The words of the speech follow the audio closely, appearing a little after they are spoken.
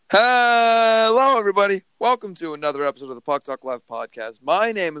Hello, everybody. Welcome to another episode of the Puck Talk Live podcast.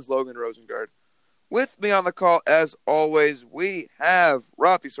 My name is Logan Rosengard. With me on the call, as always, we have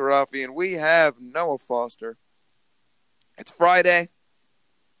Raffi and we have Noah Foster. It's Friday.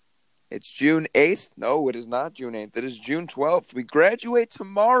 It's June 8th. No, it is not June 8th. It is June 12th. We graduate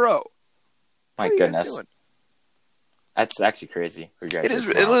tomorrow. My What are you guys goodness. doing? That's actually crazy. It is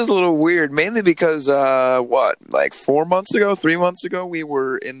a little weird, mainly because, 4 months ago, 3 months ago, we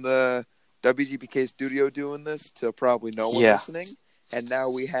were in the WGPK studio doing this to probably no one listening. And now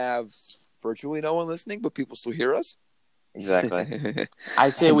we have virtually no one listening, but people still hear us. Exactly.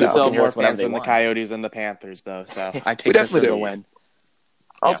 I'd say we still have more whenever fans they than the want. Coyotes and the Panthers, though. So I take We this definitely as a do. win.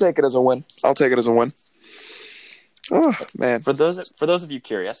 I'll take it as a win. Oh, man. For those of you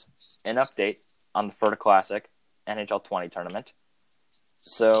curious, an update on the Florida Classic NHL 20 tournament.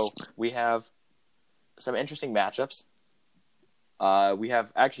 So we have some interesting matchups. We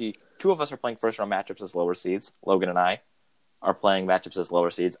have actually two of us are playing first round matchups as lower seeds. Logan and I are playing matchups as lower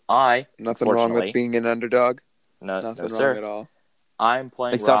seeds. Nothing wrong with being an underdog. Nothing wrong sir. at all. I'm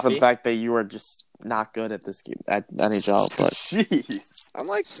playing Except for Raffi. the fact that you were just not good at this game at NHL. But Jeez. I'm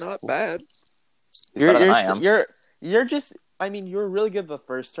not bad. Better than I am. you're just. I mean, you were really good the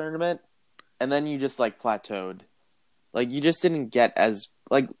first tournament, and then you just plateaued. You just didn't get as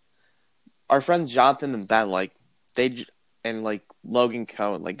our friends Jonathan and Ben and Logan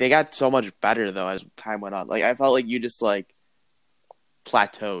Cohn they got so much better though as time went on. I felt like you just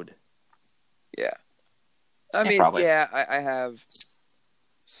plateaued. Yeah. I mean, probably. yeah, I have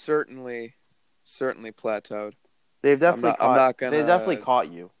certainly plateaued. They've definitely I'm not they gonna- definitely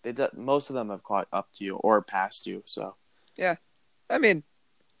caught you. Most of them have caught up to you or past you. So Yeah. I mean,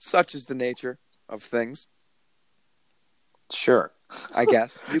 such is the nature of things, Sure. I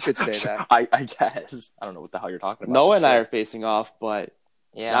guess. You could say that. I guess. I don't know what the hell you're talking about. Noah and I Sure. are facing off, but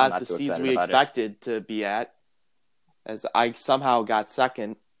Yeah, I'm not the too seeds excited we about it. expected to be at. As I somehow got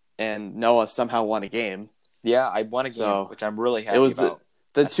second, and Noah somehow won a game. Yeah, I won a game, So, which I'm really happy It was about.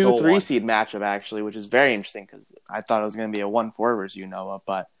 the I still 2-3 won. seed matchup actually, which is very interesting because I thought it was going to be a 1-4 versus you, Noah,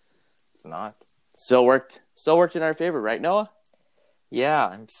 but It's not. still worked in our favor, right, Noah? Yeah,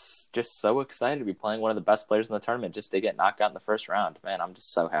 I'm just so excited to be playing one of the best players in the tournament just to get knocked out in the first round. Man, I'm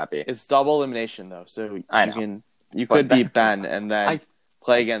just so happy. It's double elimination though, so I know. you But could then- beat Ben and then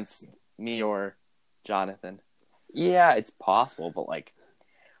play against me or Jonathan. Yeah, it's possible, but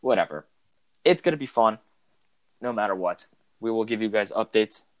whatever. It's going to be fun no matter what. We will give you guys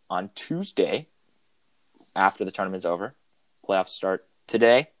updates on Tuesday after the tournament's over. Playoffs start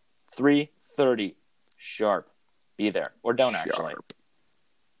today, 3:30 sharp. Be there. Or don't actually. Sharp.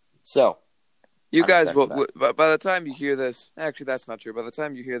 So, You I'm guys excited will, for by the time you hear this, actually, that's not true. By the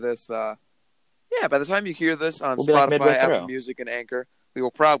time you hear this, by the time you hear this on We'll be midway Spotify, Apple through. Music, and Anchor, we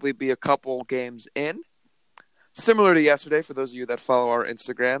will probably be a couple games in. Similar to yesterday, for those of you that follow our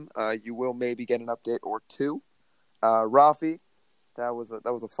Instagram, you will maybe get an update or two. Raffi, that was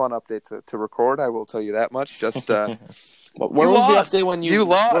a fun update to record. I will tell you that much. Just Where You was lost. the update when You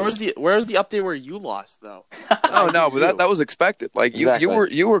lost. Where was the update where you lost though? oh no, but that was expected. Exactly.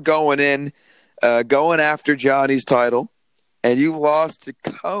 You were going in, going after Johnny's title, and you lost to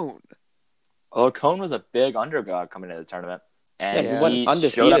Cone. Well, Cone was a big underdog coming into the tournament. And Yeah, he he went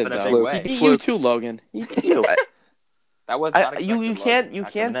showed up undefeated in a though. big Fluke. He way. beat Fluke. you too, Logan. He beat you. That was not expected. You can't Logan,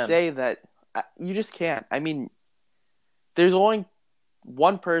 not can't coming in. say that. You just can't. I mean, there's only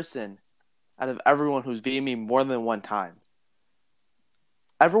one person out of everyone who's beaten me more than one time.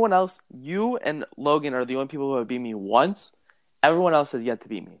 Everyone else, you and Logan are the only people who have beat me once. Everyone else has yet to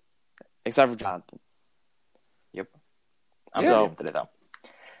beat me, except for Jonathan. Yep. I'm Yeah. beating him today, though.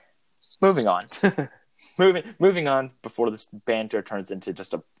 Moving on. Moving on before this banter turns into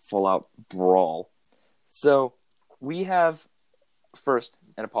just a full-out brawl. So, we have, first,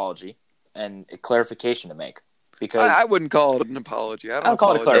 an apology and a clarification to make. Because I wouldn't call it an apology. I don't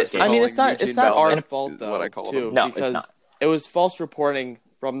call it a apologize for clarification. I mean, calling it's Eugene not our Melnyk fault is though. what I called too, him. No, because it's not. it was false reporting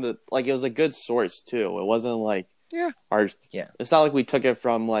from the it was a good source too. It wasn't Yeah. Yeah. It's not like we took it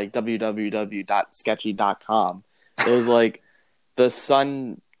from www.sketchy.com. It was the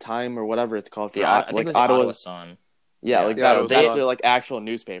Sun Time or whatever it's called. For I think it was the Ottawa Sun. Yeah, Yeah, that's Sun. their actual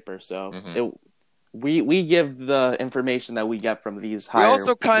newspaper. So Mhm. we give the information that we get from these We higher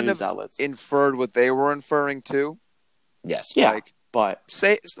also kind news of outlets. inferred what they were inferring to, Yes. Yeah, but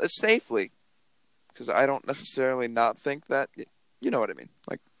safely, because I don't necessarily not think that. You know what I mean?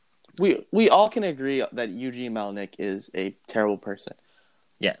 we all can agree that Eugene Melnyk is a terrible person.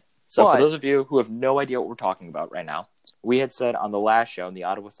 So But- for those of you who have no idea what we're talking about right now, we had said on the last show, and the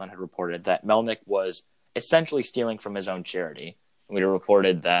Ottawa Sun had reported that Melnyk was essentially stealing from his own charity We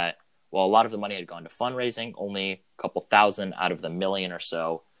reported that while a lot of the money had gone to fundraising, only a couple thousand out of the million or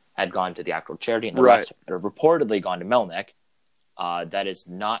so had gone to the actual charity, and the rest had reportedly gone to Melnick. That is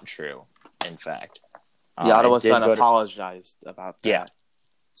not true, in fact. The Ottawa Sun apologized about that. Yeah.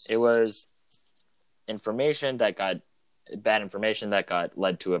 It was bad information that got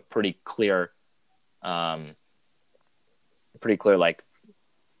led to a pretty clear, I'm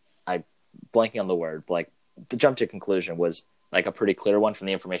blanking on the word, but like the jump to conclusion was like a pretty clear one from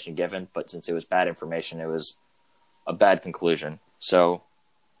the information given, but since it was bad information, it was a bad conclusion. So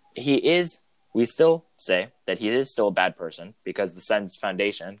we still say that he is still a bad person because the Sens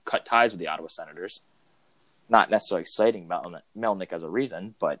Foundation cut ties with the Ottawa Senators. Not necessarily citing Melnick as a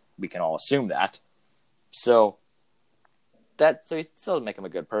reason, but we can all assume that. So he still doesn't make him a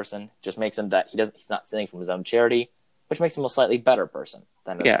good person. Just makes him that he's not stealing from his own charity, which makes him a slightly better person.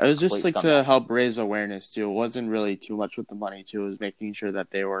 It was just like to help raise awareness too. It wasn't really too much with the money too. It was making sure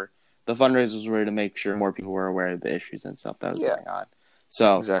that the fundraisers were to make sure more people were aware of the issues and stuff that was going on.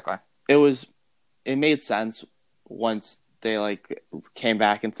 So exactly, it made sense once they like came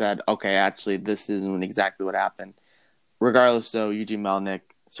back and said, okay, actually this isn't exactly what happened. Regardless though, Eugene Melnick,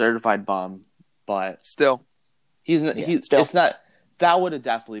 certified bum, but still. It's not. That would have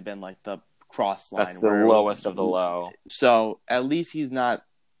definitely been like the cross line. That's the lowest of the low. So at least he's not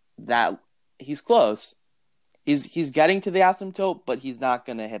that. He's close. He's getting to the asymptote, but he's not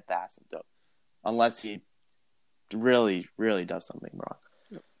going to hit the asymptote unless he really, really does something wrong.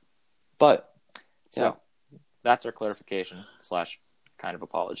 Yep. But so that's our clarification / kind of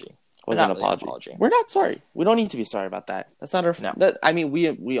apology. Was an apology. We're not sorry. We don't need to be sorry about that. That's not our. No. I mean,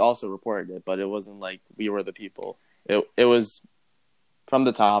 we also reported it, but it wasn't like we were the people. It was from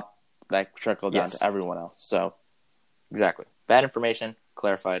the top that trickled down to everyone else. So exactly, bad information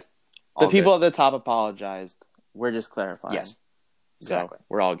clarified. The people at the top apologized. We're just clarifying. Yes, exactly. So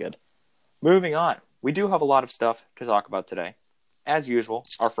we're all good. Moving on, we do have a lot of stuff to talk about today. As usual,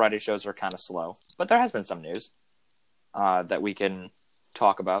 our Friday shows are kind of slow, but there has been some news that we can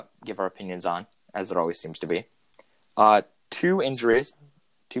talk about, give our opinions on, as it always seems to be. Two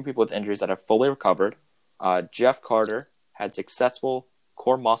people with injuries that have fully recovered. Jeff Carter had successful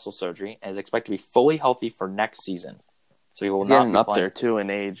core muscle surgery and is expected to be fully healthy for next season. So he will not be up there too in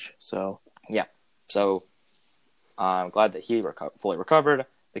age. So yeah, so I'm glad that he fully recovered.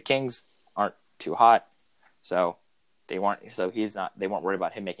 The Kings aren't too hot, so they weren't. So they weren't worried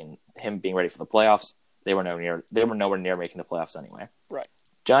about him being ready for the playoffs. They were nowhere near making the playoffs anyway. Right.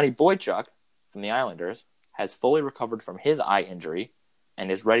 Johnny Boychuk from the Islanders has fully recovered from his eye injury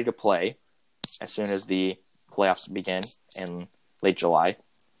and is ready to play as soon as the playoffs begin in late July.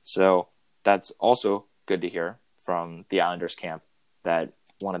 So that's also good to hear from the Islanders camp that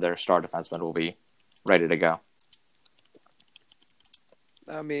one of their star defensemen will be ready to go.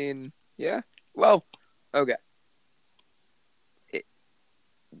 I mean, yeah. Well, okay.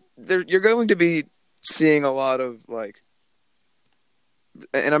 You're going to be seeing a lot of, like,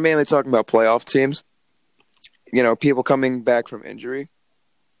 and I'm mainly talking about playoff teams, people coming back from injury.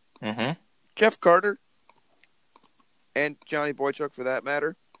 Mm-hmm. Jeff Carter and Johnny Boychuk, for that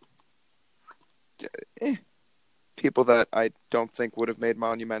matter, people that I don't think would have made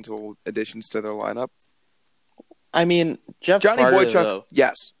monumental additions to their lineup. I mean, Johnny Boychuk, though,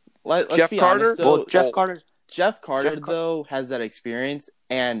 yes. Let's Jeff be Carter, honest, though, Jeff Carter, though, has that experience,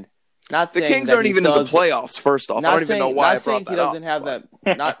 and not the saying Kings that aren't even in the playoffs. First off, I don't even know why I brought that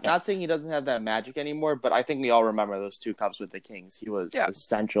up. Not saying he doesn't have that magic anymore, but I think we all remember those 2 cups with the Kings. He was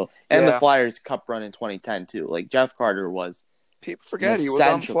essential, and the Flyers Cup run in 2010 too. Like Jeff Carter was. People forget he was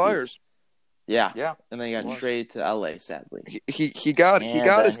on the Flyers. Yeah, yeah, and then he got traded to LA. Sadly, he got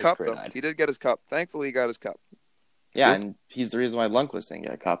his cup though. He did get his cup. Thankfully, he got his cup. Yeah, and he's the reason why Lundqvist didn't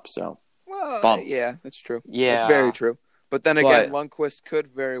get a cup. So, yeah, that's true. Yeah, that's very true. But then again, Lundqvist could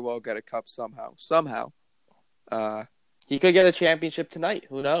very well get a cup somehow. He could get a championship tonight.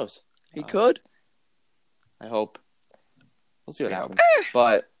 Who knows? He could. I hope. We'll see what happens.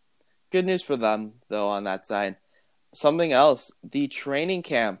 But good news for them, though, on that side. Something else. The training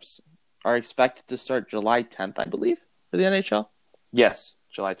camps are expected to start July 10th, I believe, for the NHL. Yes,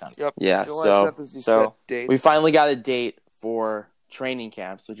 July 10th. Yep. Yeah, July 10th is the set date. We finally got a date for training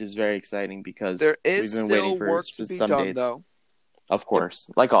camps, which is very exciting because there is we've been still waiting for work to be some done, dates. though. Of course,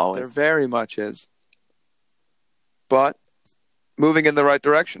 like always. There very much is. But moving in the right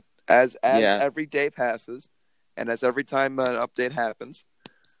direction. As every day passes, and as every time an update happens,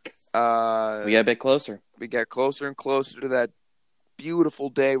 we get a bit closer. We get closer and closer to that beautiful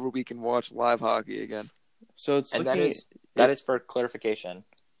day where we can watch live hockey again. So it's that is for clarification.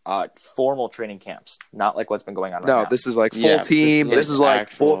 formal training camps, not like what's been going on right now. No, this is like full team. This is like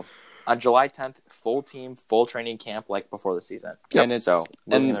actual. On July 10th, full team, full training camp like before the season. Yep. And it's So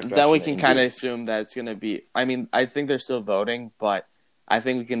moving in and that then we direction can kind of indeed. assume that it's going to be. I mean, I think they're still voting, but I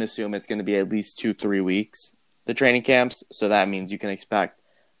think we can assume it's going to be at least 2-3 weeks, the training camps. So that means you can expect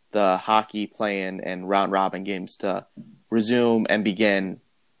the hockey play-in and round-robin games to resume and begin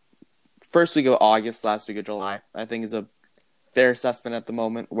first week of August, last week of July. I think is a fair assessment at the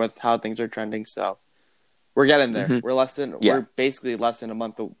moment with how things are trending. So we're getting there. Mhm. We're basically less than a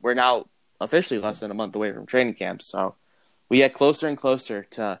month. We're now officially less than a month away from training camp. So we get closer and closer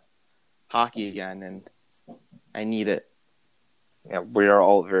to hockey again, and I need it. Yeah, we are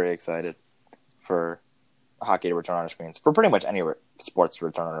all very excited for hockey to return on our screens. For pretty much any sports to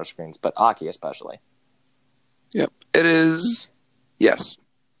return on our screens, but hockey especially. Yep. It is. Yes.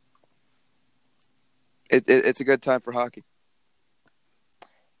 It's a good time for hockey.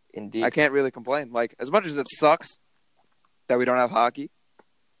 Indeed. I can't really complain. Like, as much as it sucks that we don't have hockey,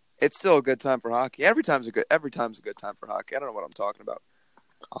 it's still a good time for hockey. Every time's a good time for hockey. I don't know what I'm talking about.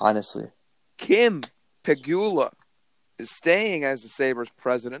 Honestly, Kim Pegula is staying as the Sabres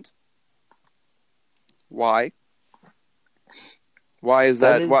president. Why? Why is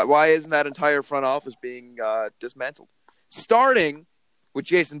that? Why isn't that entire front office being dismantled? Starting with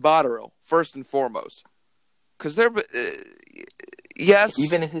Jason Botterill, first and foremost. Because they're... yes,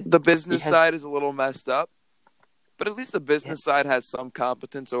 the business side is a little messed up, but at least the business side has some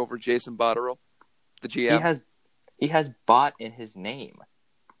competence over Jason Botterill, the GM. He has bought in his name.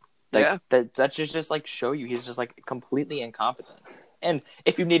 Like, yeah, that should just like show you he's just like completely incompetent. And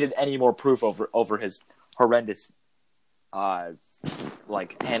if you needed any more proof over his horrendous,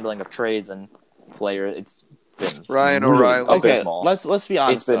 like handling of trades and players, it's been Ryan really O'Reilly. abysmal. Okay, let's be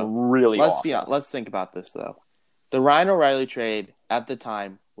honest. It's been really awful. Let's think about this though. The Ryan O'Reilly trade at the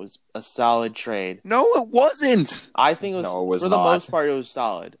time was a solid trade. No, it wasn't. I think it was for the most part it was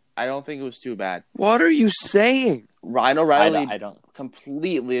solid. I don't think it was too bad. What are you saying? Ryan O'Reilly I don't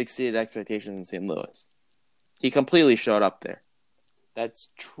completely exceeded expectations in St. Louis. He completely showed up there. That's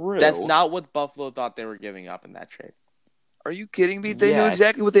true. That's not what Buffalo thought they were giving up in that trade. Are you kidding me? They knew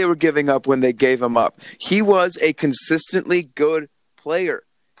exactly what they were giving up when they gave him up. He was a consistently good player.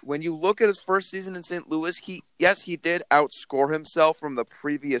 When you look at his first season in St. Louis, he did outscore himself from the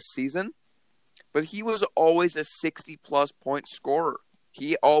previous season, but he was always a 60-plus point scorer.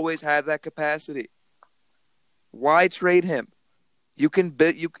 He always had that capacity. Why trade him?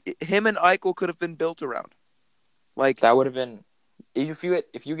 Him and Eichel could have been built around. Like that would have been if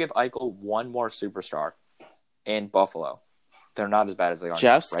you give Eichel one more superstar in Buffalo, they're not as bad as they are.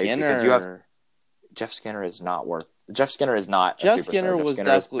 Jeff now, right? Skinner. Because Jeff Skinner is not worth. Jeff Skinner is not. Jeff a superstar. Skinner was Jeff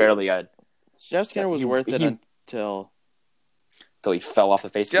Skinner is barely a. Jeff Skinner was worth it until he fell off the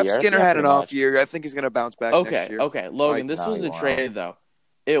face of the earth. Jeff Skinner had an off year. I think he's going to bounce back next year. Okay, Logan, this was a trade, though.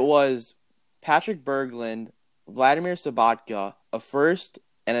 It was Patrick Berglund, Vladimir Sabatka, a first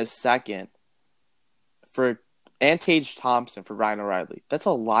and a second, and Tage Thompson for Ryan O'Reilly. That's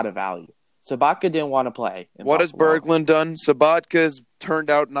a lot of value. Sabatka didn't want to play in What Buffalo. has Berglund done? Sabatka's turned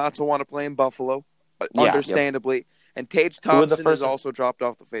out not to want to play in Buffalo, understandably. Yep. And Tage Thompson has also dropped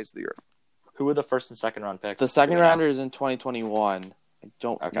off the face of the earth. Who were the first and second round picks? The second rounder is in 2021. I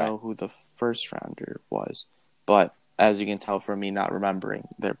don't know who the first rounder was, but as you can tell from me not remembering,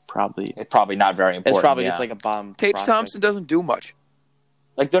 it's probably not very important. It's probably just like a bomb. Tage Thompson doesn't do much.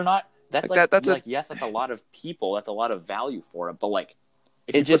 Like they're not. That's yes, that's a lot of people. That's a lot of value for it. But like,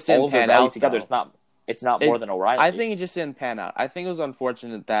 if it just didn't pan out together, it's not more than O'Reilly. I think it just didn't pan out. I think it was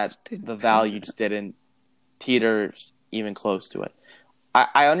unfortunate that the value just didn't teeter even close to it.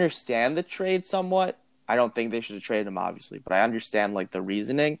 I understand the trade somewhat. I don't think they should have traded him, obviously, but I understand like the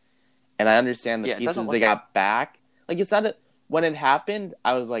reasoning, and I understand the pieces they got back. Like it's not when it happened,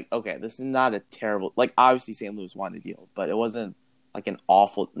 I was like, okay, this is not a terrible. Like obviously, St. Louis won the deal, but it wasn't like an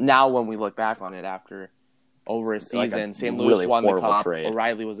awful. Now when we look back on it after over a season, St. Louis really won the cup. Trade.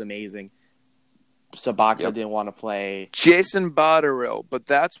 O'Reilly was amazing. Sabatka didn't want to play. Jason Botterill, but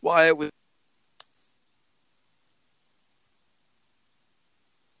that's why it was.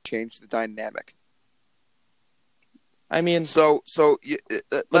 Change the dynamic. I mean,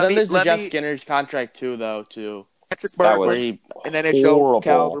 there's Jeff Skinner's contract too, though. Too Patrick Berglund, an NHL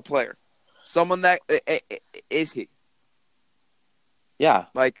caliber player, someone that is he? Yeah,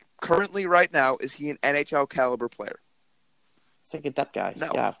 like currently right now, is he an NHL caliber player? It's like a depth guy.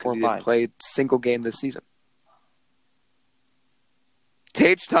 No, yeah, because he didn't play a single game this season.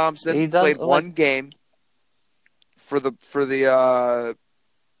 Tage Thompson played one game for the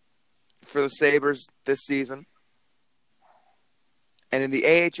Sabres this season. And in the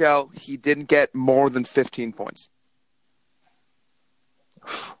AHL, he didn't get more than 15 points.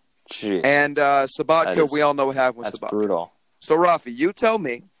 Jeez. And Sabatka, we all know what happened with That's Sabatka. brutal. So, Raffi, you tell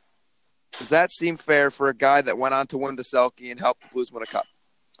me, does that seem fair for a guy that went on to win the Selke and helped the Blues win a cup?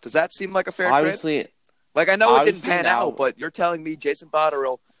 Does that seem like a fair trade? Like, I know it didn't pan out, but you're telling me Jason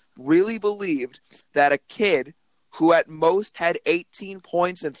Botterill really believed that a kid who at most had 18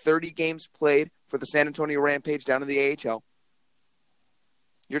 points in 30 games played for the San Antonio Rampage down in the AHL,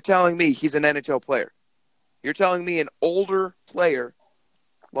 you're telling me he's an NHL player. You're telling me an older player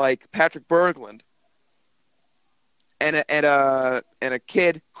like Patrick Berglund and a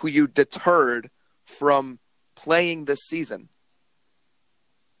kid who you deterred from playing this season,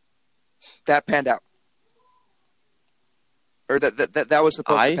 that panned out, or that was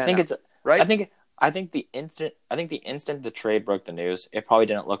supposed to pan out. Right? I think the instant the trade broke the news, it probably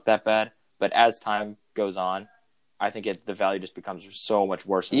didn't look that bad. But as time goes on, I think the value just becomes so much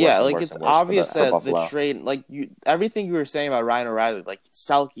worse. And worse and worse it's and worse obvious for that the trade, everything you were saying about Ryan O'Reilly, like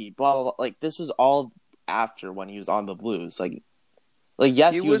Selke, blah blah blah, like this was all after when he was on the Blues.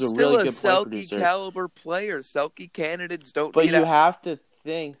 Yes, he was a really good play producer. Selke caliber player. Selke candidates don't. But you have to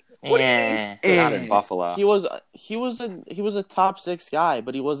think. What do you mean? Not in Buffalo. He was a top 6 guy,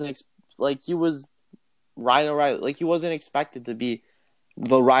 but he wasn't he was Ryan O'Reilly. Like he wasn't expected to be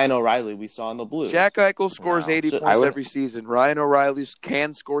the Ryan O'Reilly we saw in the Blues. Jack Eichel scores 80 points every season. Ryan O'Reilly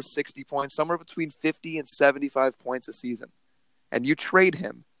can score 60 points, somewhere between 50 and 75 points a season. And you trade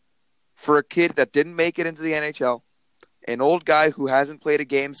him for a kid that didn't make it into the NHL, an old guy who hasn't played a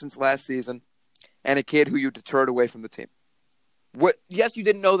game since last season, and a kid who you deterred away from the team. Yes, you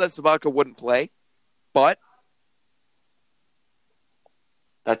didn't know that Sabatka wouldn't play, but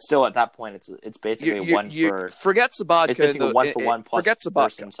that's still at that point. It's basically one for. Forget Sabatka. It's basically 1-for-1 plus forget Sabatka.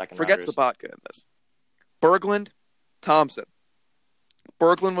 First and second forget rounders. Sabatka in this. Berglund, Thompson.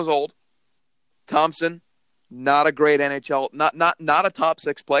 Berglund was old. Thompson, not a great NHL, not a top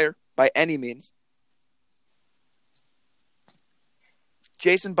 6 player by any means.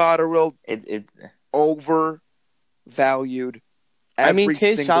 Jason Botterill, overvalued.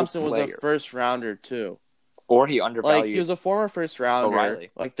 Case Thompson was a first rounder too. Or he undervalued. He was a former first rounder.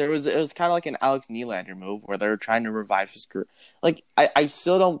 O'Reilly. It was kind of like an Alex Nylander move where they were trying to revive his career. I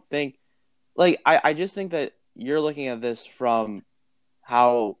still don't think. I just think that you're looking at this from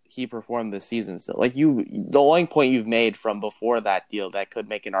how he performed this season. So, the only point you've made from before that deal that could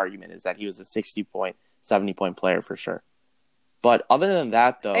make an argument is that he was a 60-point, 70-point player for sure. But other than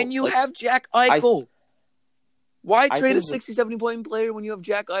that, though, and you have Jack Eichel. Why trade a 60, 70-point player when you have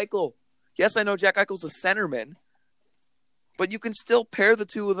Jack Eichel? Yes, I know Jack Eichel's a centerman, but you can still pair the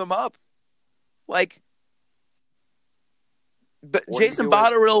two of them up. But Jason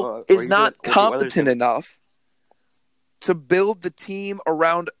Botterill is not competent enough to build the team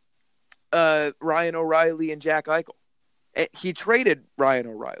around Ryan O'Reilly and Jack Eichel. He traded Ryan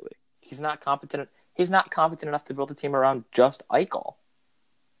O'Reilly. He's not competent enough to build the team around just Eichel,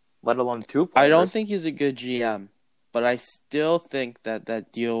 let alone 2 players. I don't think he's a good GM, but I still think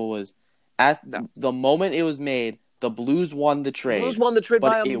that deal was the moment it was made. The Blues won the trade. The Blues won the trade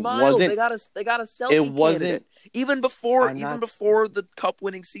by a mile. They got a Selke candidate. Even before the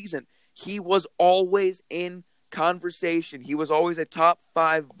cup-winning season, he was always in conversation. He was always a top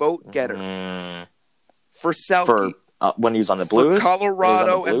 5 vote getter for Selke. When he was on the Blues, for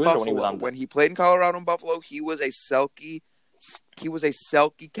Colorado and Buffalo. When he played in Colorado and Buffalo, he was a Selke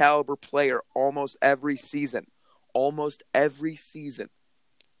caliber player almost every season.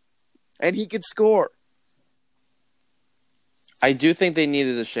 And he could score. I do think they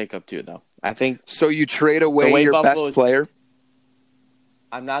needed a shakeup too, though. I think so. You trade away your best player.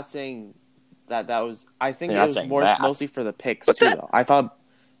 I'm not saying that was. I think it was mostly for the picks too. Though I thought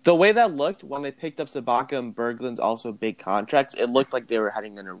the way that looked when they picked up Sabatka and Berglund's also big contracts, it looked like they were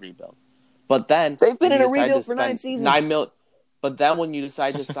heading in a rebuild. But then they've been in a rebuild for 9 seasons. But then when you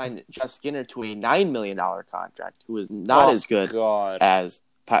decide to sign Jeff Skinner to a $9 million contract, who is not as good as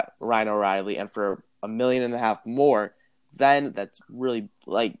Ryan O'Reilly, and for $1.5 million more, then that's really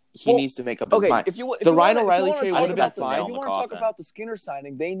he needs to make up his mind. The Ryan O'Reilly trade would have been fine. If you want to talk about the Skinner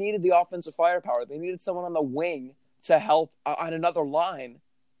signing, they needed the offensive firepower. They needed someone on the wing to help on another line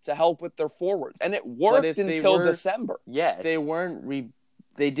to help with their forwards, and it worked until December. Yes, they weren't.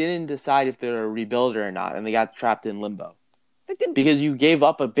 They didn't decide if they were a rebuilder or not, and they got trapped in limbo. Because you gave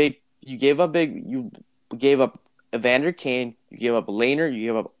up Evander Kane, you gave up Lehner, you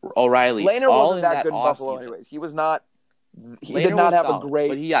gave up O'Reilly. Lehner wasn't that good in Buffalo anyways. He was not. He did not have a great.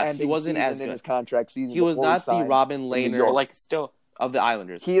 But he wasn't as good in his contract season. He was not the Robin Lehner. of the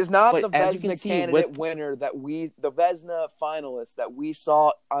Islanders. He is not But the as you can Vezina see candidate winner the Vezina finalist that we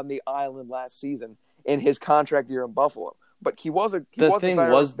saw on the island last season in his contract year in Buffalo. But he was a very good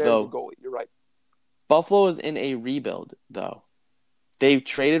goalie. You're right. Buffalo is in a rebuild, though. They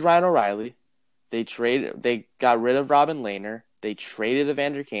traded Ryan O'Reilly. They got rid of Robin Lehner. They traded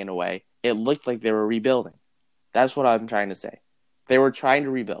Evander Kane away. It looked like they were rebuilding. That's what I'm trying to say. They were trying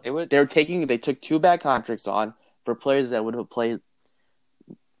to rebuild. They took 2 bad contracts on for players that would have played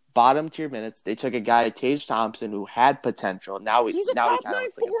bottom tier minutes. They took a guy, Tage Thompson, who had potential. He's a top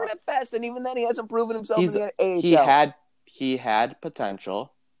 9 forward at best, and even then, he hasn't proven himself in the AHL. He had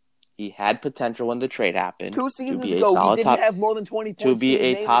potential. He had potential when the trade happened. 2 seasons ago, he didn't have more than 20 points to be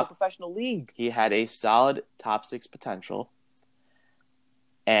a top professional league. He had a solid top 6 potential.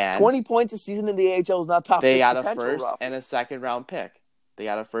 And 20 points a season in the AHL is not top 6 potential. They got a first and a second round pick. They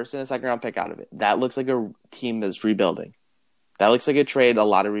got a first and a second round pick out of it. That looks like a team that's rebuilding. That looks like a trade a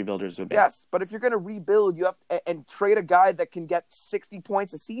lot of rebuilders would make. Yes, but if you're going to rebuild, you have and trade a guy that can get 60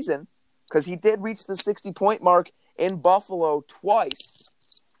 points a season, because he did reach the 60-point mark in Buffalo twice.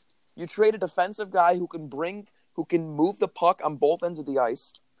 You trade a defensive guy who can move the puck on both ends of the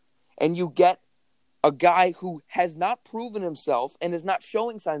ice, and you get a guy who has not proven himself and is not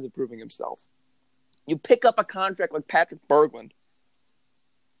showing signs of proving himself. You pick up a contract like Patrick Berglund,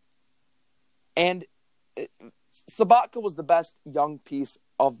 and Sabatka was the best young piece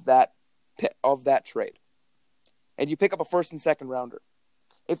of that trade. And you pick up a first and second rounder.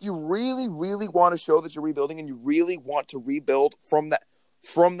 If you really, really want to show that you're rebuilding and you really want to rebuild from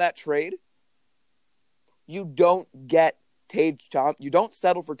that trade, you don't get you don't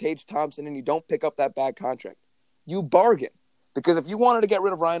settle for Tage Thompson, and you don't pick up that bad contract. You bargain. Because if you wanted to get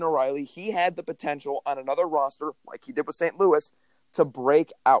rid of Ryan O'Reilly, he had the potential on another roster, like he did with St. Louis, to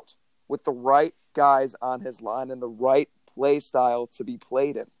break out with the right guys on his line and the right play style to be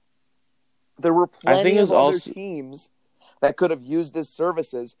played in. There were plenty of other teams that could have used his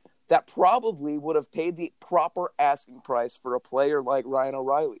services that probably would have paid the proper asking price for a player like Ryan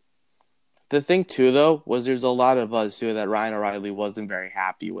O'Reilly. The thing, too, though, was there's a lot of buzz, too, that Ryan O'Reilly wasn't very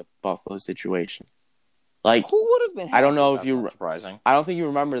happy with Buffalo's situation. Like, who would have been happy? I don't know if surprising. I don't think you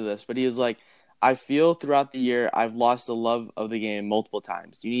remember this, but he was like, I feel throughout the year I've lost the love of the game multiple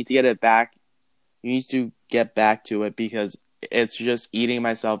times. You need to get it back. You need to get back to it because it's just eating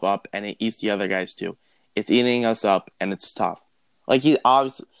myself up, and it eats the other guys, too. It's eating us up, and it's tough. Like, he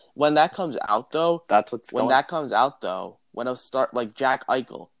obviously, when that comes out, though, when a start, like Jack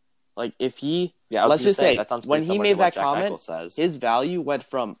Eichel, like if he, let's just say, when he made that comment, his value went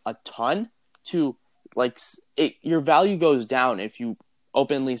from a ton to like your value goes down if you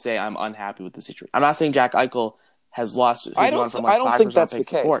openly say I'm unhappy with the situation. I'm not saying Jack Eichel has lost. I don't think that's the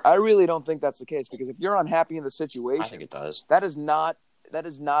case. I really don't think that's the case, because if you're unhappy in the situation, I think it does. That is not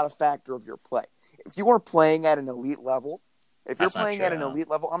a factor of your play. If you are playing at an elite level, I'm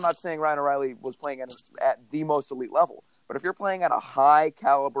not saying Ryan O'Reilly was playing at the most elite level, but if you're playing at a high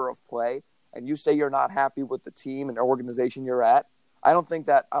caliber of play and you say you're not happy with the team and organization you're at, I don't think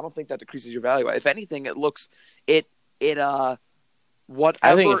that decreases your value. If anything, I think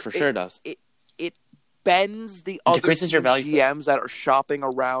it for sure does. It bends the other GMs that are shopping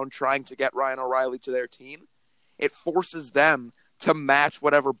around trying to get Ryan O'Reilly to their team. It forces them to match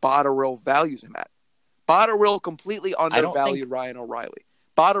whatever Botterill values him at. Botterill completely undervalued Ryan O'Reilly.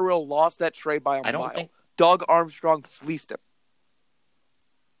 Botterill lost that trade by a mile. Doug Armstrong fleeced him.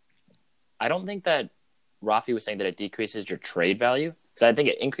 I don't think that Raffi was saying that it decreases your trade value, because I think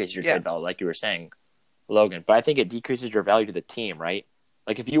it increases your trade value, like you were saying, Logan. But I think it decreases your value to the team, right?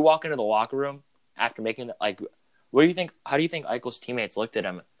 Like if you walk into the locker room after making what do you think? How do you think Eichel's teammates looked at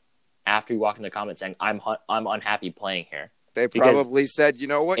him after he walked in the comments saying, "I'm unhappy playing here"? They probably said, "You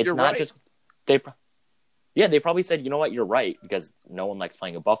know what? You're right." They probably said, "You know what? You're right," because no one likes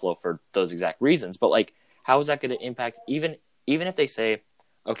playing in Buffalo for those exact reasons. But like, how is that going to impact? Even if they say,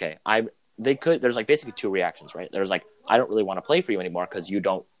 "Okay, there's like basically 2 reactions, right? There's like, I don't really want to play for you anymore because you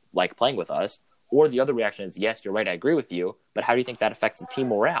don't like playing with us. Or the other reaction is, yes, you're right, I agree with you, but how do you think that affects the team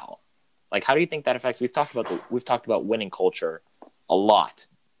morale? Like, how do you think that affects, we've talked about winning culture a lot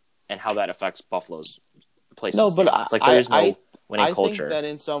and how that affects Buffalo's place. No, but there's no winning culture. I think that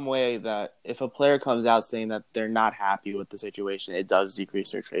in some way that if a player comes out saying that they're not happy with the situation, it does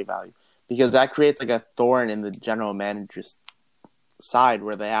decrease their trade value, because that creates like a thorn in the general manager's side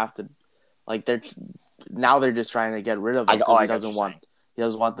where they have to, like, they're just trying to get rid of him because he doesn't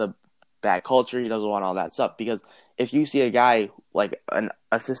want the bad culture. He doesn't want all that stuff. Because if you see a guy like an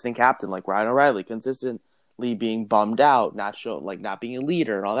assistant captain like Ryan O'Reilly consistently being bummed out, not being a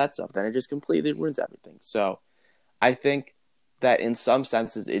leader and all that stuff, then it just completely ruins everything. So I think that in some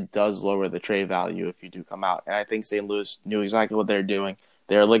senses it does lower the trade value if you do come out. And I think St. Louis knew exactly what they're doing.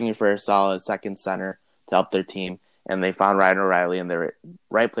 They were looking for a solid second center to help their team, and they found Ryan O'Reilly in the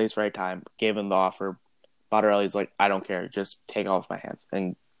right place, right time, gave him the offer. Botterill like, I don't care, just take it off my hands,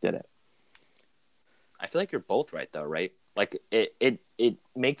 and did it. I feel like you're both right, though, right? Like, it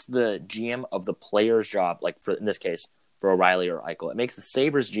makes the GM of the player's job, like, for in this case, for O'Reilly or Eichel, it makes the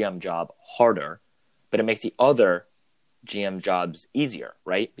Sabres GM job harder, but it makes the other GM jobs easier,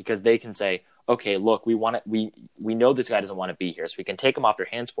 right? Because they can say, okay, look, we know this guy doesn't want to be here, so we can take him off your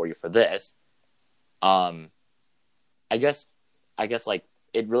hands for you for this. I guess like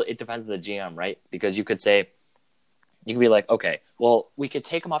it depends on the GM, right? Because you could be like, okay, well, we could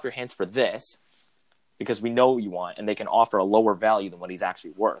take him off your hands for this because we know what you want, and they can offer a lower value than what he's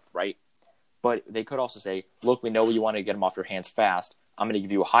actually worth, right? But they could also say, look, we know you want to get him off your hands fast. I'm going to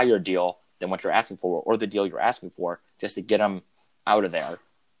give you a higher deal than what you're asking for, or the deal you're asking for, just to get him out of there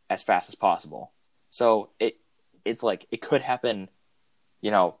as fast as possible. So it's like it could happen,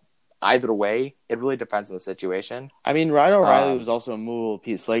 either way. It really depends on the situation. I mean, Ryan O'Reilly was also a movable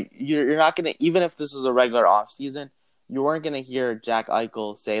piece. Like, you're not going to, even if this was a regular offseason, you weren't going to hear Jack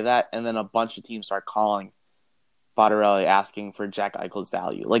Eichel say that, and then a bunch of teams start calling Botterill asking for Jack Eichel's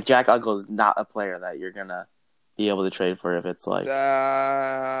value. Like, Jack Eichel is not a player that you're going to be able to trade for if it's like...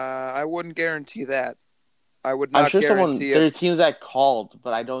 I wouldn't guarantee that. I would not I'm sure guarantee there are teams that called,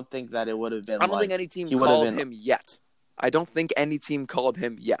 but I don't think that it would have been I don't think any team called him yet. I don't think any team called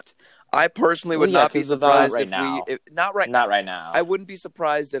him yet. I personally would not be surprised not right now. I wouldn't be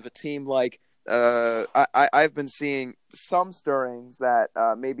surprised if a team like I've been seeing some stirrings that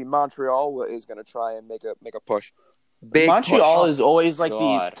maybe Montreal is going to try and make a push. Montreal is always like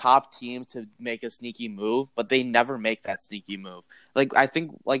the top team to make a sneaky move, but they never make that sneaky move. Like, I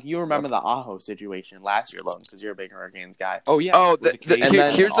think, like, you remember the Aho situation last year, Logan, because you're a big Hurricanes guy. Oh, yeah. Oh,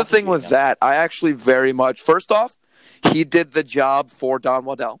 here's the thing with that. I actually very much, first off, he did the job for Don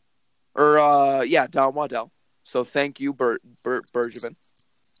Waddell. Don Waddell. So thank you, Bergevin.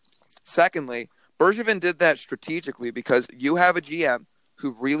 Secondly, Bergevin did that strategically because you have a GM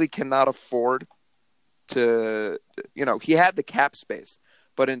who really cannot afford to, he had the cap space,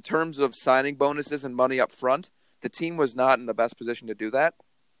 but in terms of signing bonuses and money up front, the team was not in the best position to do that.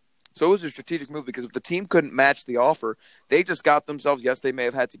 So it was a strategic move because if the team couldn't match the offer, they just got themselves, yes, they may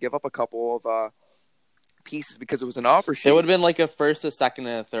have had to give up a couple of pieces because it was an offer sheet. It would have been like a first, a second,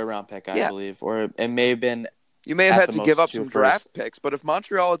 and a third round pick, I believe, or it may have been. You may have had to give up some draft picks, but if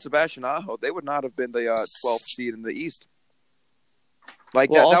Montreal had Sebastian Aho, they would not have been the 12th seed in the East. Like,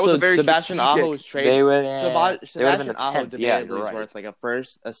 that was a very Sebastian Aho was traded. Sebastian Aho debatably was worth like a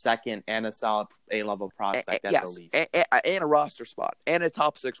first, a second, and a solid A-level prospect at the least. And a roster spot, and a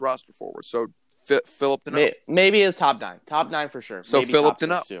top 6 roster forward. So Philip Deneau. Maybe a top 9 for sure. So maybe Philip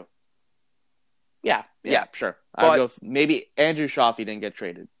Deneau too. Yeah, sure. I would go maybe Andrew Shaw if he didn't get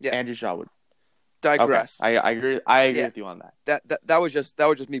traded. Yeah, Andrew Shaw would digress. Okay. I agree. I agree with you on that. That was just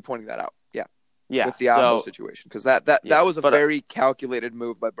me pointing that out. Yeah, with the Aho situation, because that was a very calculated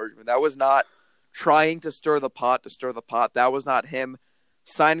move by Bergevin. That was not trying to stir the pot. That was not him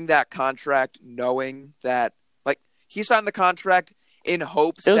signing that contract knowing that, like, he signed the contract in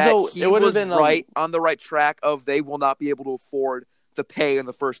hopes that he was on the right track of they will not be able to afford the pay in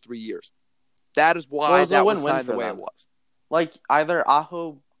the first 3 years. That is why that was signed the way it was. Like, either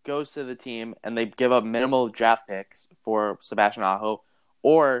Aho goes to the team and they give up minimal draft picks for Sebastian Aho,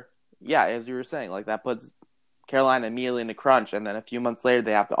 or as you were saying, like, that puts Carolina immediately in a crunch, and then a few months later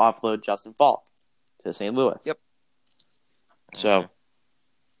they have to offload Justin Falk to St. Louis. Yep. So,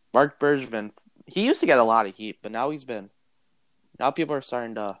 Mark Bergevin, he used to get a lot of heat, but now people are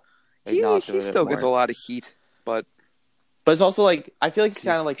starting to acknowledge he still gets a lot of heat, but it's also like, I feel like it's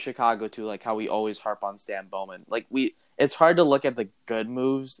kind of like Chicago too, like how we always harp on Stan Bowman. Like, it's hard to look at the good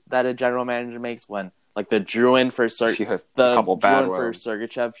moves that a general manager makes when, like, the Druin for Sergachev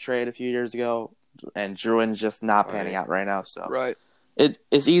trade a few years ago, and Druin's just not panning out right now. So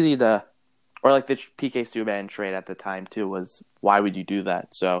it's easy to, or like the PK Subban trade at the time too was, why would you do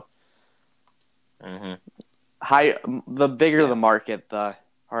that? So the bigger the market, the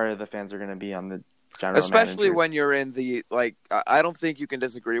harder the fans are going to be on the general especially manager. When you're in the, like, I don't think you can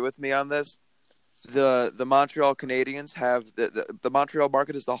disagree with me on this. The Montreal Canadiens have the Montreal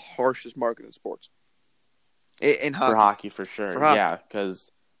market is the harshest market in sports. In hockey. For hockey, for sure. Yeah,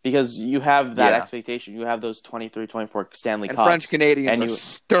 because you have that expectation. You have those 23, 24 Stanley Cups. And French Canadians are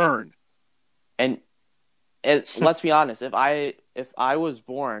stern. And let's be honest, if I was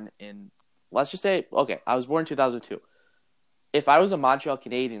born in, let's just say, okay, I was born in 2002. if I was a Montreal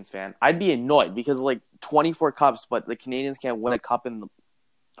Canadiens fan, I'd be annoyed because like 24 cups, but the Canadiens can't win a cup in the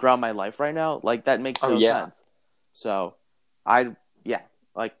throughout my life right now. Like that makes no sense. So,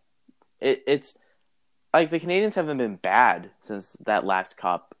 it's like the Canadiens haven't been bad since that last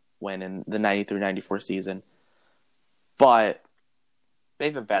cup win in the 93-94 season, but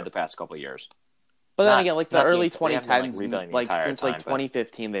they've been bad the past couple of years. But then again, like the early they haven't been, 2010s, rebuilding the like entire since time, like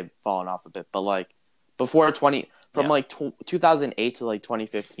 2015, they've fallen off a bit. But like before 2008 to like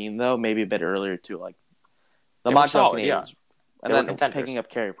 2015, though, maybe a bit earlier too. Like the They were Montreal solid, Canadiens, and They were then contenders. picking up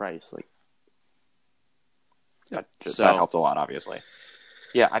Carey Price, like that So- helped a lot, obviously.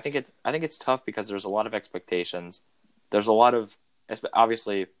 Yeah, I think it's tough because there's a lot of expectations. There's a lot of,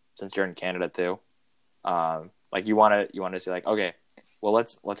 obviously, since you're in Canada too, like you want to say like, okay, well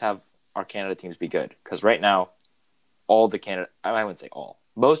let's have our Canada teams be good, because right now I wouldn't say all,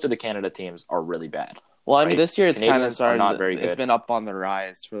 most of the Canada teams are really bad. Well, I mean, Right. this year it's kind Canadians of are started. not very It's good. been up on the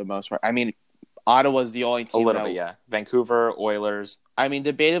rise for the most part. I mean, Ottawa's the only A team little that. bit, yeah. Vancouver, Oilers. I mean,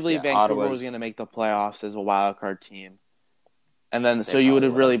 debatably, Yeah, Vancouver Ottawa's- was going to make the playoffs as a wild card team, and then so They you would probably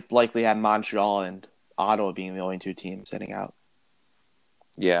have really would've. likely had Montreal and Ottawa being the only two teams sitting out.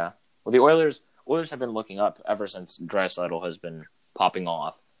 Yeah. Well, the Oilers have been looking up ever since Draisaitl has been popping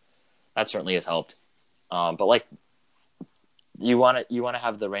off. That certainly has helped. But like, you want to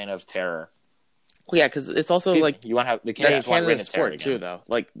have the reign of terror. Well, yeah, because it's also Excuse like me, you want to have the that's Canadiens want reign Canada's of terror sport too, again. though.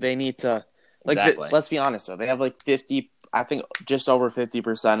 Like they need to, like Exactly. let's be honest though, they have like 50. I think just over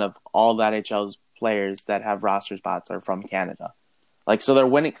 50% of all the NHL's players that have roster spots are from Canada. Like so, they're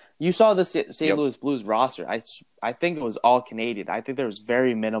winning. You saw the St. Yep. Louis Blues roster. I think it was all Canadian. I think there was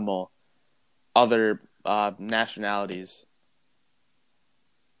very minimal other nationalities.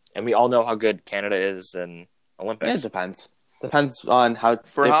 And we all know how good Canada is in Olympics. Yeah, it depends. Depends on how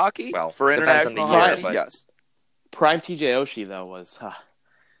For if- hockey, well, for depends on the international year, hockey, but- yes. Prime TJ Oshie though was.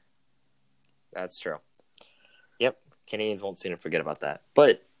 That's true. Yep. Canadians won't seem to forget about that.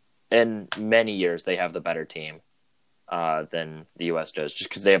 But in many years, they have the better team than the U.S. does, just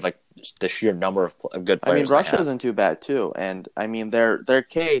because they have like the sheer number of good I players. mean, they Russia have. isn't too bad too, and I mean their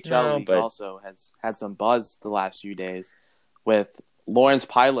KHL No, league but- also has had some buzz the last few days, with Lawrence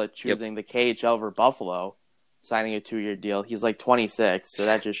Pilot choosing the KHL over Buffalo, signing a 2-year deal. He's like 26, so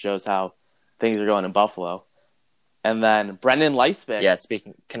that just shows how things are going in Buffalo. And then Brendan Leisbeck, Yeah,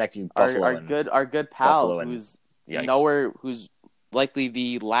 connecting Buffalo our and good pal, Buffalo and- who's yikes. who's likely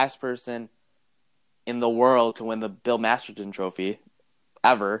the last person in the world to win the Bill Masterton Trophy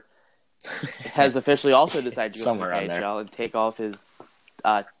ever, has officially also decided to go to the Somewhere around there. KHL and take all of his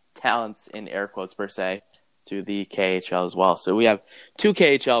talents, in air quotes per se, to the KHL as well. So we have 2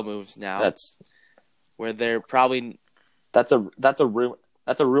 KHL moves now, That's where they're probably a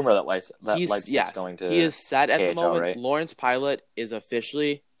rumor that Leipzig's yes, going to. he is set at the KHL, moment. right? Lawrence Pilot is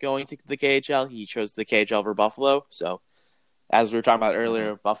officially going to the KHL. He chose the KHL over Buffalo. So, as we were talking about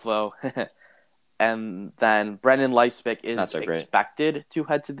earlier, Buffalo. And then Brendan Leisbeck is Not so great. expected to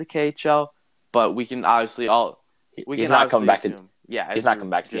head to the KHL, but we can obviously He's not coming back to. assume, yeah, he's not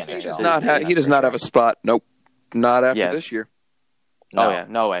coming back to the just saying, NHL. He does not have a spot. Nope. Not after Yeah. this year. No. Oh yeah,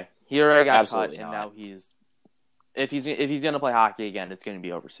 no way. He already got Absolutely cut, and not. now he's if he's going to play hockey again, it's going to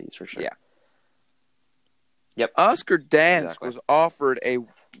be overseas for sure. Yeah. Oscar Dansk Exactly. was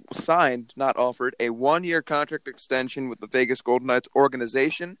not offered, a 1-year contract extension with the Vegas Golden Knights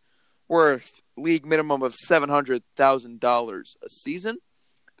organization worth league minimum of $700,000 a season.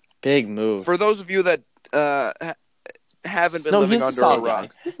 Big move. For those of you that haven't been no, living he's a under a solid rock,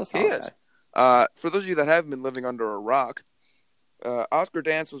 guy. He's a he solid is. guy. For those of you that haven't been living under a rock, Oscar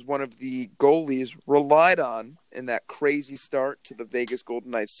Dansk was one of the goalies relied on in that crazy start to the Vegas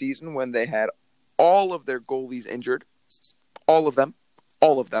Golden Knights season when they had all of their goalies injured. All of them.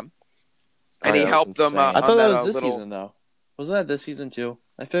 And he that was helped them insane. out. I thought on that that was this little... season though. Wasn't that this season too?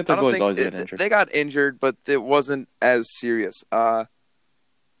 I feel like I the don't goalies always think get injured. they got injured, but it wasn't as serious.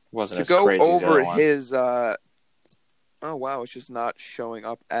 Wasn't To as go crazy as the over other one. his oh wow, it's just not showing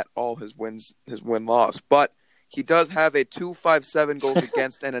up at all, his win-loss. But he does have a 2.57 goals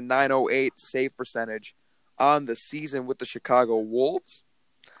against and a 9.08 save percentage on the season with the Chicago Wolves.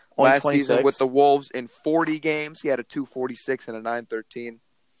 Only Last 26. season with the Wolves in 40 games, he had a 2.46 and a 9.13.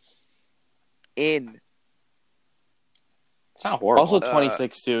 It's not horrible. Also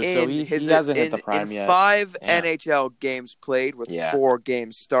 26 too, so he hasn't hit the prime in yet. 5 Yeah. NHL games played with Yeah. 4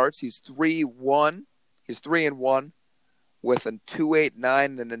 game starts. He's 3-1. He's 3-1 with a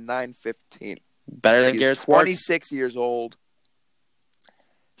 2.89 and a 9.15. Better than He's Garrett Sparks. 26 years old.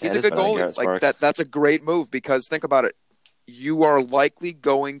 He's Yeah, a it is good better than goalie. Garrett Like Sparks. that's a great move because think about it. You are likely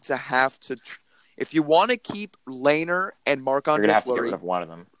going to have to If you want to keep Lehner and You're Marc-Andre gonna have to get Fleury, rid of one of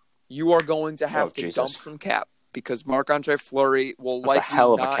them. you are going to have to Jesus. dump some cap because Marc-Andre Fleury will That's a likely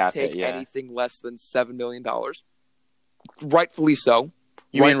hell of a not cap take hit, yeah. anything less than $7 million. Rightfully so.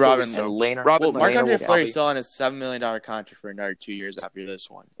 You mean Rightfully Robin? so. And Lehner. Robin Well, Lehner Marc-Andre will Fleury probably- is still on a $7 million contract for another 2 years after this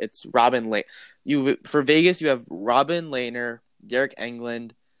one. It's Robin Lehner. For Vegas, you have Robin Lehner, Derek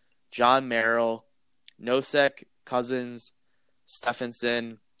Englund, John Merrill, Nosek, Cousins,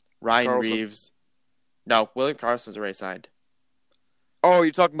 Stephenson, Ryan Carlson. Reeves. No, William Carlson's already signed. Oh,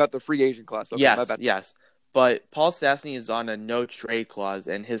 you're talking about the free agent class. Okay, my Yes, bad. yes. But Paul Stastny is on a no trade clause,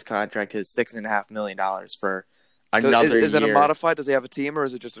 and his contract is $6.5 million for another year. Is it a modified? Does he have a team, or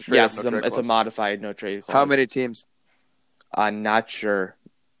is it just a straight Yes, up no trade it's a clause? modified no trade clause. How many teams? I'm not sure.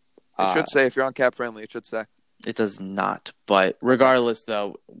 It should say, if you're on cap friendly, it should say. It does not. But regardless,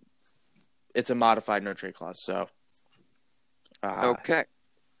 though, it's a modified no trade clause. So, Okay.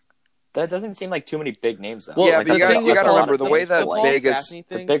 That doesn't seem like too many big names, though. Well, Yeah, Like, but you that's gotta- a- you that's gotta a lot remember of the names, way that but, like, Vegas-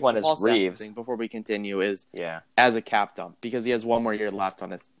 the big one is Paul Stastny Reeves. thing, before we continue, is Yeah. as a cap dump because he has 1 more year left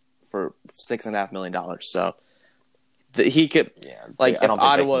on his for $6.5 million. So he could, Yeah. like, I if don't think they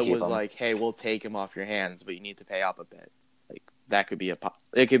Ottawa can keep was him. like, "Hey, we'll take him off your hands, but you need to pay up a bit," like that could be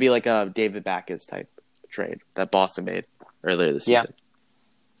it could be like a David Backes type trade that Boston made earlier this Yeah. season.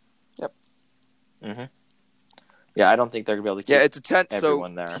 Mm-hmm. Yeah, I don't think they're gonna be able to keep Yeah, it's a 10.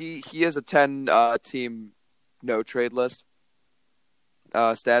 everyone So there. he has a 10 team no trade list.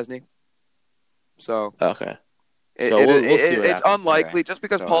 Stasny. So Okay. It, So it- we'll it- see what it's happens. unlikely Okay. just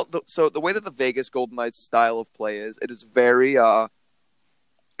because So- Paul. So the way that the Vegas Golden Knights style of play is, it is very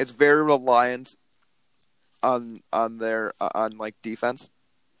it's very reliant on their on like defense.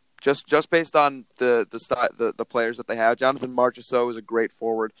 Just based on the players that they have. Jonathan Marchessault is a great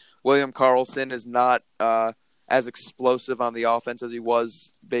forward. William Karlsson is not as explosive on the offense as he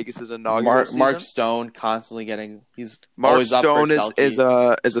was Vegas's inaugural season. Mark Stone constantly he's Mark always up for Stone is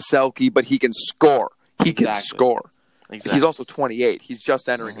Selke. a Selke, but he can score. He can Exactly. score. Exactly. He's also 28. He's just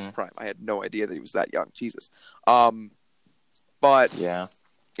entering his Mhm. prime. I had no idea that he was that young. Jesus. But Yeah.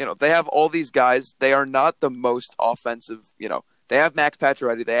 they have all these guys. They are not the most offensive. They have Max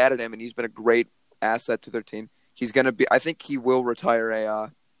Pacioretty. They added him, and he's been a great asset to their team. He's gonna be. I think he will retire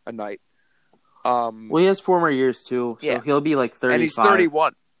a Knight. Well, he has 4 more years too, so Yeah. he'll be like 35. And he's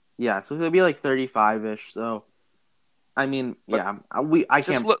 31. Yeah, so he'll be like 35-ish. So, I mean, But yeah, I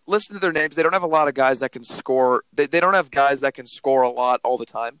Just can't. listen to their names. They don't have a lot of guys that can score. They don't have guys that can score a lot all the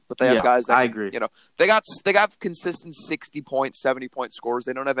time, but they have Yeah, guys that I can, agree. they got consistent 60-point, 70-point scores.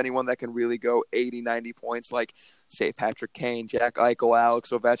 They don't have anyone that can really go 80, 90 points like, say, Patrick Kane, Jack Eichel,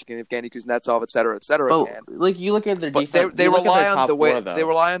 Alex Ovechkin, Evgeny Kuznetsov, et cetera, But can. like you look at their But defense, they you look at rely their on top the way four, though. they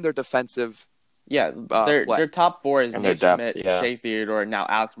rely on their defensive. Yeah, play. their top 4 is And their Nick depth, Schmidt, yeah. Shea Theodore, now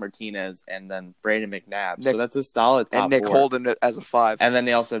Alex Martinez, and then Brandon McNabb. So Nick- that's a solid top And Nick 4. Holden as a 5. And then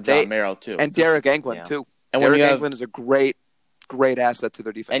they also have John They- Merrill too. And Derek Englund, yeah. too. And when Derek you have, Englund is a great asset to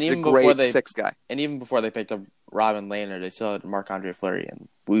their defense. And He's even a before great they- 6 guy. and even before they picked up Robin Lehner, they still had Marc-Andre Fleury, and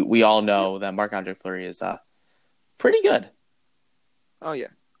we all know that Marc-Andre Fleury is pretty good. Oh, yeah.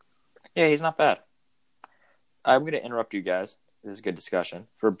 Yeah, he's not bad. I'm going to interrupt you guys. This is a good discussion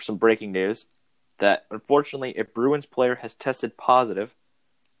for some breaking news that unfortunately a Bruins player has tested positive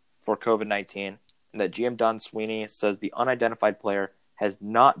for COVID-19 and that GM Don Sweeney says the unidentified player has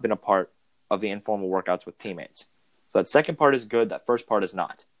not been a part of the informal workouts with teammates. So that second part is good. That first part is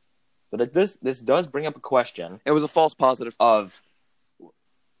not. But this does bring up a question It was a false positive. of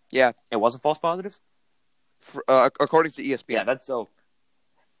Yeah. it was a false positive? According to ESPN. Yeah, that's so.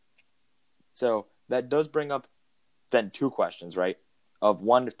 So that does bring up then 2 questions, right? Of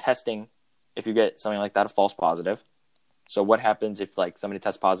one, testing, if you get something like that, a false positive. So what happens if like somebody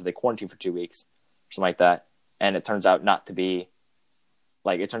tests positive, they quarantine for 2 weeks, or something like that, and it turns out not to be,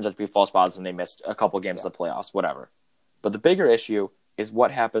 like it turns out to be a false positive and they missed a couple games of the playoffs, whatever. But the bigger issue is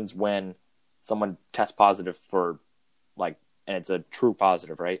what happens when someone tests positive for like, and it's a true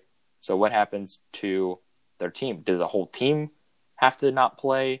positive, right? So what happens to their team? Does the whole team have to not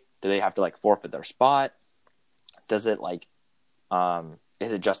play? Do they have to like forfeit their spot? Does it like,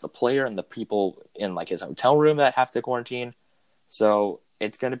 is it just the player and the people in like his hotel room that have to quarantine? So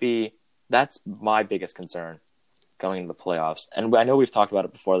it's going to be, that's my biggest concern going into the playoffs. And I know we've talked about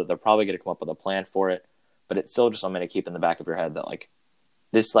it before that they're probably going to come up with a plan for it, but it's still just something to keep in the back of your head that like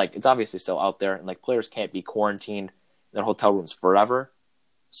this, like it's obviously still out there and like players can't be quarantined in their hotel rooms forever.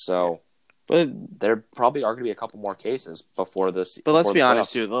 So But there probably are going to be a couple more cases before this. But let's before be the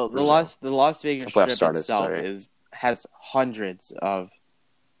honest playoffs too. The resume. Las Vegas The playoffs Strip started, itself sorry. has hundreds of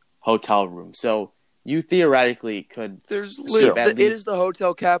hotel rooms. So you theoretically could There's Sure. it is the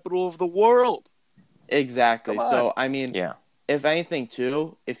hotel capital of the world. Exactly. Come on. So, I mean, Yeah. if anything,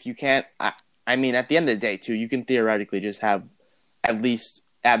 too, if you can't, I mean, at the end of the day, too, you can theoretically just have at least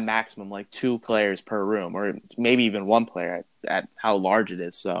at maximum like 2 players per room, or maybe even 1 player at how large it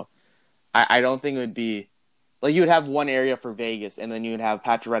is. So, I don't think it would be like you would have one area for Vegas, and then you would have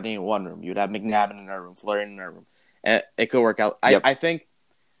Pacioretty in one room, you would have McNabb in another room, Fleury in another room, and it could work out. Yep. I think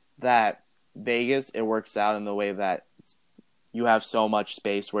that Vegas, it works out in the way that you have so much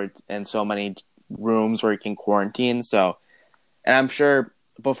space and so many rooms where you can quarantine. So, and I'm sure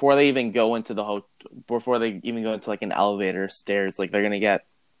before they even go into before they even go into like an elevator stairs, like they're gonna get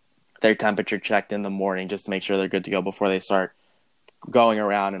their temperature checked in the morning just to make sure they're good to go before they start going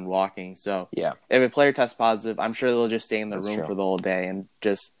around and walking. So Yeah. if a player tests positive, I'm sure they'll just stay in the That's room true. for the whole day and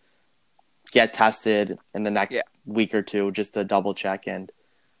just get tested in the next week or two just to double check and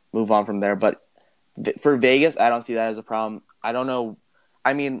move on from there. But for Vegas, I don't see that as a problem. I don't know.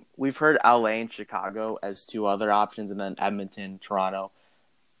 I mean, we've heard LA and Chicago as 2 other options, and then Edmonton, Toronto,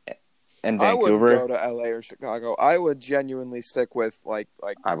 and Vancouver. I wouldn't go to LA or Chicago. I would genuinely stick with like.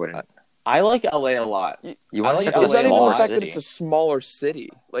 I wouldn't. I like LA a lot. You I want to like stick LA with Is a that even the smaller fact city? that it's a smaller city?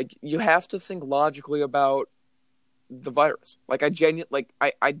 Like you have to think logically about the virus. Like I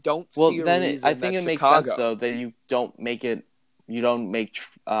don't Well, see a then reason I think that it makes Chicago, sense though that you don't make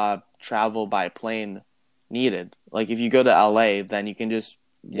travel by plane needed. Like if you go to LA, then you can just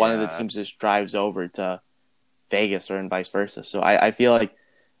one of the Yeah. teams just drives over to Vegas or and vice versa. So I feel like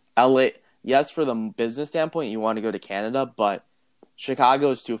LA, yes, for the business standpoint, you want to go to Canada, but Chicago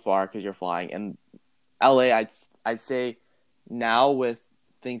is too far because you're flying, and LA, I'd say now with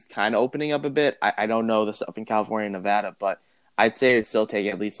things kind of opening up a bit. I don't know the stuff in California and Nevada, but I'd say it'd still take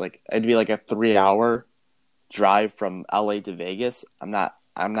at least it'd be like a 3-hour drive from LA to Vegas. I'm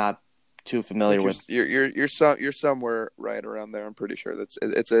not too familiar with. you're somewhere right around there. I'm pretty sure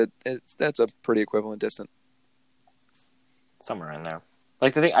that's a pretty equivalent distance. Somewhere in there.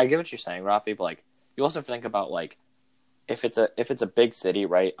 Like the thing, I get what you're saying, Raffi, but like you also think about like if it's a big city,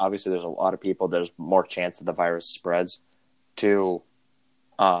 right? Obviously, there's a lot of people. There's more chance that the virus spreads to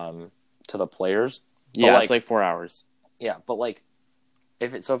the players. Yeah, But it's like 4 hours. Yeah, but like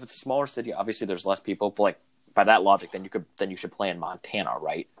if it's a smaller city, obviously there's less people. But like by that logic, then you should play in Montana,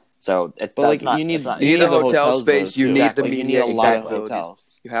 right? So it's But like that's not, you need it's not, You need the the hotel hotels, space. though, You too. need the Like, media. you need a lot of exactly.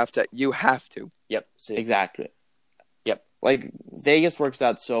 hotels. You have to. Yep. See, Exactly. Yep. Like Vegas works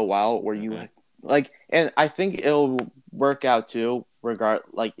out so well where you like, and I think it'll work out too,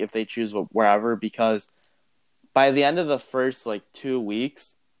 like if they choose wherever, because by the end of the first 2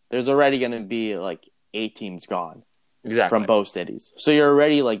 weeks, there's already going to be 8 teams gone exactly from both cities. So you're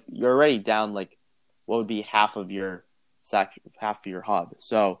already down what would be half of your hub.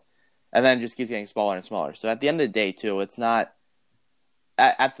 So, and then it just keeps getting smaller and smaller. So at the end of the day too, it's not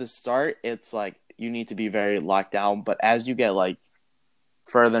at the start, it's you need to be very locked down, but as you get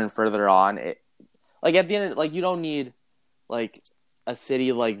further and further on, at the end of, you don't need a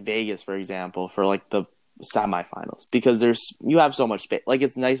city like Vegas, for example, for the semifinals, because you have so much space.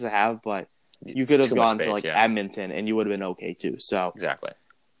 It's nice to have, but you could have gone to Edmonton and you would have been okay too. So exactly.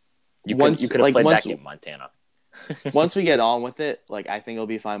 You could have played that game in Montana. Once we get on with it, I think it'll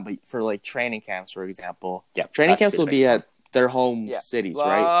be fine. But for training camps, for example, training that's camps will be at their home cities,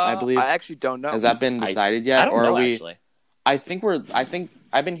 right? I believe. I actually don't know. Has that been decided yet? I don't or know, are we? Actually. I think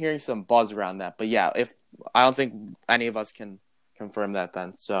I've been hearing some buzz around that, but yeah, if I don't think any of us can confirm that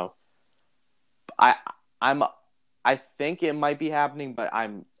then. So I think it might be happening, but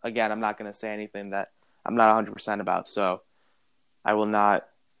I'm not going to say anything that I'm not 100% about. So I will not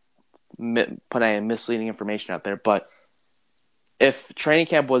put any misleading information out there. But if training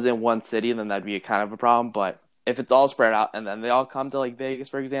camp was in one city, then that'd be kind of a problem. But if it's all spread out and then they all come to Vegas,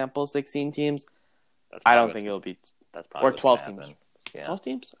 for example, 16 teams, I don't think it'll be. That's probably or 12 teams. Yeah. 12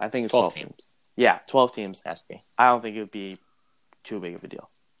 teams? I think it's 12 teams. Yeah, 12 teams. Has to be. I don't think it would be too big of a deal.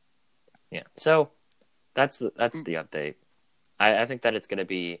 Yeah. So that's the update. I think that it's going to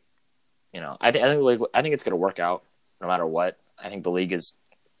be, I think it's going to work out no matter what. I think the league is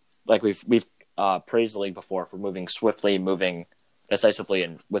we've praised the league before for moving swiftly, moving decisively,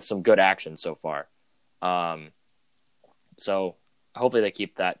 and with some good action so far. So hopefully they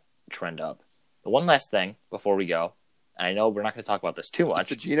keep that trend up. The one last thing before we go, and I know we're not going to talk about this too much.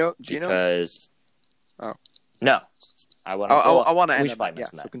 The Gino? Because oh no, I want to end we should probably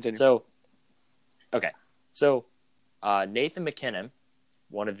mention So that. continue. So okay, so Nathan MacKinnon,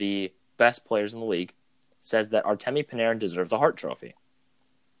 one of the best players in the league, says that Artemi Panarin deserves a Hart Trophy.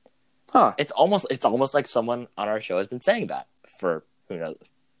 Huh. It's almost like someone on our show has been saying that for who knows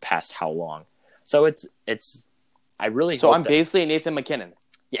past how long. So I really so hope I'm basically Nathan MacKinnon.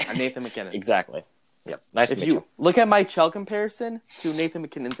 Yeah, I'm Nathan MacKinnon. Exactly. Yep. Nice to If meet you look at my Chell comparison to Nathan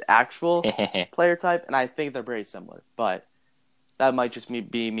MacKinnon's actual you. player type, and I think they're very similar, but that might just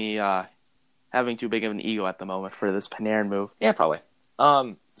be me having too big of an ego at the moment for this Panarin move. Yeah, probably.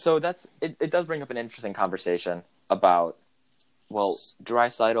 So that's it. It does bring up an interesting conversation about, well,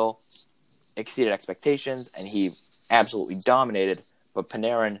 Draisaitl exceeded expectations and he absolutely dominated, but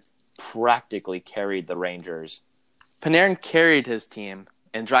Panarin practically carried the Rangers. Panarin carried his team,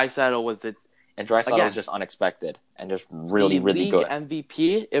 and Draisaitl was the And Draisaitl was just unexpected and just really, really league good.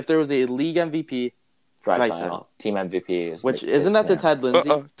 MVP. If there was a league MVP, Draisaitl, team MVP is which isn't that the Panarin. Ted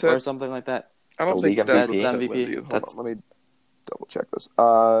Lindsay or something like that? I don't The think league that's MVP? what Ted MVP. Lindsay is. Hold That's- on, let me double check this.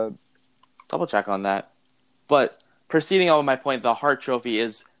 Double check on that. But proceeding on with my point, the Hart Trophy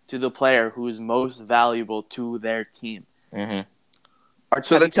is to the player who is most valuable to their team. Mm-hmm.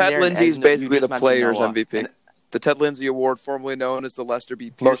 So the Ted Lindsay is basically the player's Noah. MVP. And- The Ted Lindsay Award, formerly known as the Lester B.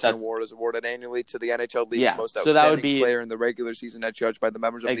 Most Pearson outs- Award, is awarded annually to the NHL League's Yeah, most so outstanding that would be- player in the regular season as judged by the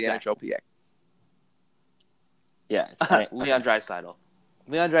members of Exactly. the NHLPA. Yeah, Leon Draisaitl.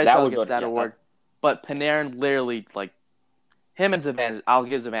 Leon That Draisaitl would go gets to- that yeah, award, but Panarin literally him and Zibanejad. I'll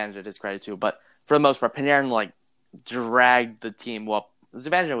give Zibanejad his credit too, but for the most part, Panarin dragged the team. Well,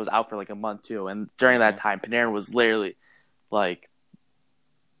 Zibanejad was out for a month too, and during that time, Panarin was literally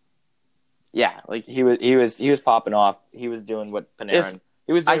he was popping off. He was doing what Panarin.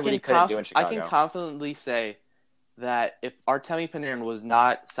 He was doing what he couldn't do in Chicago. I can confidently say that if Artemi Panarin was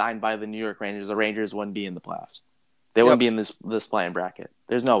not signed by the New York Rangers, the Rangers wouldn't be in the playoffs. They wouldn't be in this playing bracket.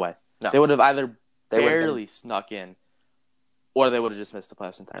 There's no way. No. They would have either They would have barely snuck in, or they would have just missed the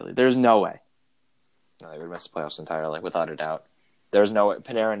playoffs entirely. There's no way. No, they would have missed the playoffs entirely, without a doubt. There's no way.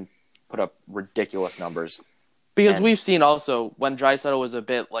 Panarin put up ridiculous numbers. Because And- we've seen also when Draisaitl was a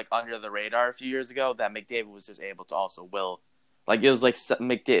bit under the radar a few years ago, that McDavid was just able to also will. It was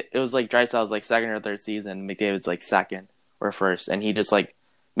Draisaitl's second or third season, McDavid's second or first, and he just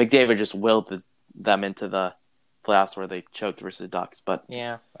McDavid just willed them into the playoffs where they choked versus Ducks. But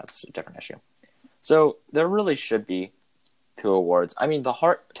Yeah, that's a different issue. So there really should be 2 awards. I mean, the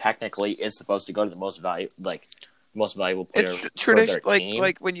Hart technically is supposed to go to the most valuable player It's for tradition, their team.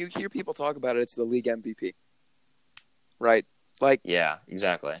 when you hear people talk about it, it's the league MVP, right? Yeah,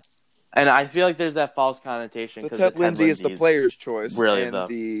 exactly. and I feel like there's that false connotation. The 'cause Ted Lindsay is the Lindsay's- player's choice, really, and though.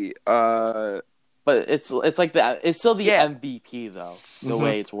 but But it's still the Yeah. MVP though, the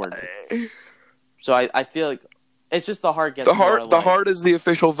way it's worded. So I feel like it's just the Hart gets the Hart more, Hart is the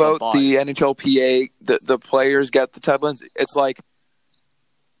official vote. buzz. The NHLPA, the players get the Ted Lindsay. It's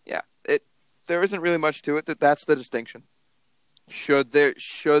there isn't really much to it. That's the distinction. Should the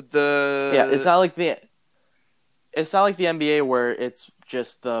it's not like the NBA where it's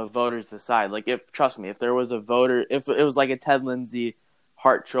just the voters decide. Trust me, if there was a voter, if it was a Ted Lindsay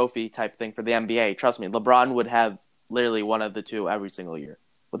Hart Trophy type thing for the NBA, trust me, LeBron would have literally one of the two every single year,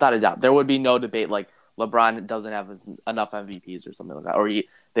 without a doubt. There would be no debate LeBron doesn't have enough MVPs or something like that, or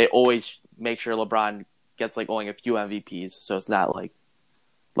they always make sure LeBron gets only a few MVPs, so it's not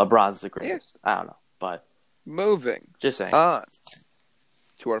LeBron's the greatest. I don't know, but moving just saying. on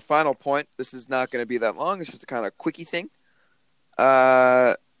to our final point. This is not going to be that long. It's just a kind of quickie thing.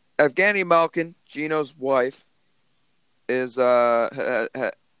 Evgeny Malkin, Gino's wife, is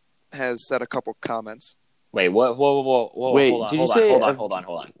has said a couple comments. Wait, whoa! Wait, hold on, did you hold say on, hold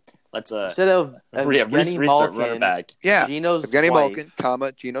on. Let's Instead of Evgeny restart, run it Malkin, back. Yeah, Gino's Evgeny wife.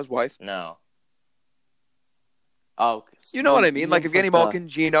 Malkin, Gino's wife. No. Oh, You know what I mean? Evgeny Malkin,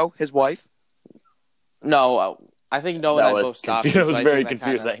 Gino, his wife. No, I think Noah and I both stopped. That was very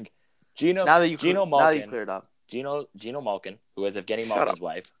confusing. Gino Now that you Malkin. now that you cleared up. Gino Malkin, who is Evgeny Shut Malkin's up.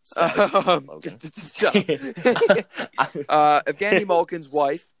 wife. Says, Logan. Just shut up. Evgeny Malkin's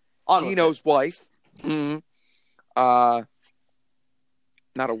wife, On with Gino's wife. Not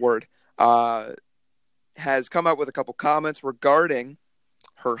a word. Has come out with a couple comments regarding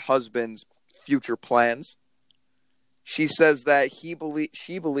her husband's future plans. She says that she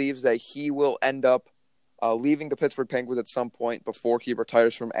believes that he will end up leaving the Pittsburgh Penguins at some point before he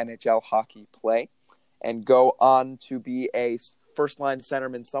retires from NHL hockey play and go on to be a first-line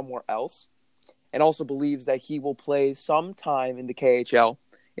centerman somewhere else, and also believes that he will play some time in the KHL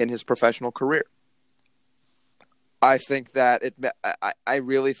in his professional career. I think that I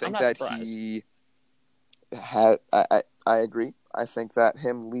really think I'm not that surprised. he had. I agree. I think that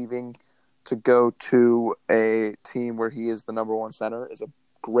him leaving to go to a team where he is the number one center is a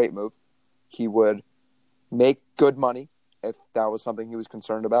great move. He would make good money if that was something he was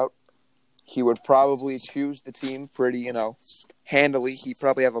concerned about. He would probably choose the team pretty, handily. He'd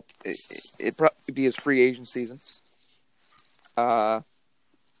probably have it'd probably be his free agent season.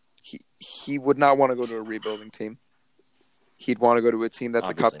 he would not want to go to a rebuilding team. He'd want to go to a team that's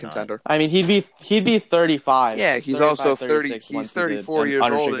Obviously a cup contender. I mean, he'd be 35. Yeah, he's 35, also 30. 36 He's once 34 an years old,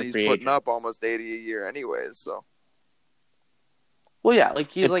 and unrestricted he's free putting agent. up almost 80 a year, anyways. So Well, yeah, like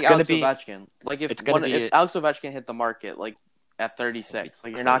he's It's like gonna Alex be- Ovechkin. Like it's gonna be- if Alex Ovechkin hit the market like at 36,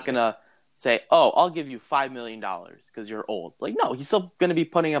 like you're not Crazy. gonna say, "Oh, I'll give you $5 million because you're old." Like, no, he's still gonna be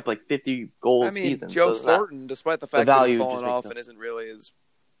putting up like 50 goals I mean, season. Joe so it's not- Thornton, despite the fact that value he's just fallen makes off sense. and isn't really as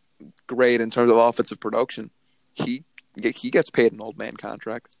great in terms of offensive production, he gets paid an old man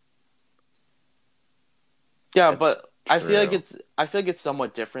contract. Yeah, That's but I feel like true. it's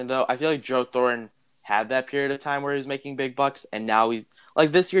somewhat different though. I feel like Joe Thornton had that period of time where he was making big bucks, and now he's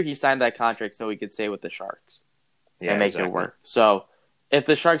like this year he signed that contract so he could stay with the Sharks and make it work. So if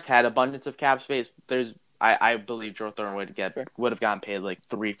the Sharks had abundance of cap space, I believe Joe Thornton would have gotten paid like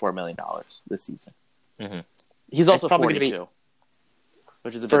 $3-4 million this season. Mhm. He's also probably gonna 42,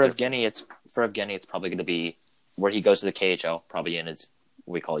 which is a For bit different. Evgeny, it's probably going to be where he goes to the KHL, probably in his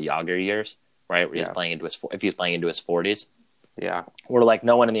what we call Yager years, right? Where he's playing into if he's playing into his 40s. Yeah. Where like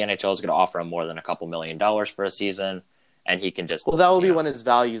no one in the NHL is going to offer him more than a couple $1 million for a season, and he can just Well, that will be when his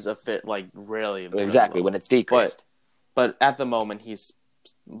values are fit like really exactly low. when it's decreased. But at the moment,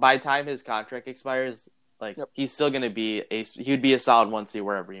 by the time his contract expires, like Yep. he's still gonna be he'd be a solid 1C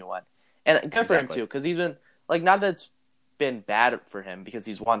wherever he went, and good for him Exactly. too because he's been like not that it's been bad for him because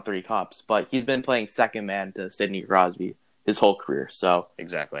he's won 3 cups, but he's been playing second man to Sidney Crosby his whole career. So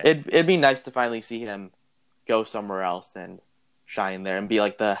Exactly. it'd be nice to finally see him go somewhere else and shine there and be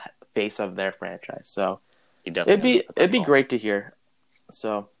like the face of their franchise. So He definitely has the it'd be potential. great to hear.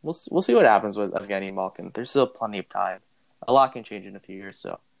 So we'll see what happens with Evgeny Malkin. There's still plenty of time. A lot can change in a few years,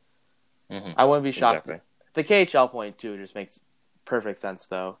 so Mhm. I wouldn't be shocked. Exactly. The KHL point too just makes perfect sense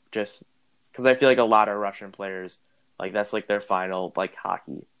though, just because I feel like a lot of Russian players like that's like their final like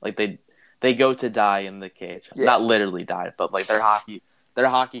hockey. Like they go to die in the KHL, Yeah. not literally die, but like their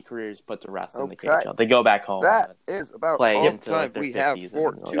hockey careers put to rest in the Okay. KHL. They go back home. That and is about play all the into, time like, their we have 50s for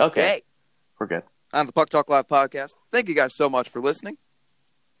and, like, today okay. We're good. on the Puck Talk Live podcast. Thank you guys so much for listening.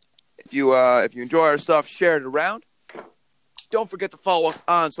 If you enjoy our stuff, share it around. Don't forget to follow us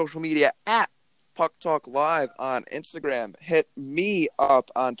on social media at Puck Talk Live on Instagram. Hit me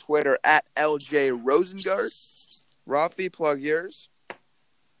up on Twitter at LJ Rosengard. Raffi, plug yours.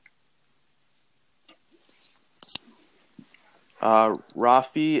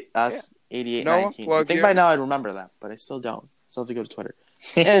 Raffi S8819. Noah, I plug think by yours. now I'd remember that, but I still don't. Still have to go to Twitter.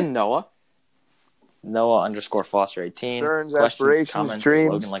 And Noah. Noah_Foster18. Concerns, Questions, aspirations, comments,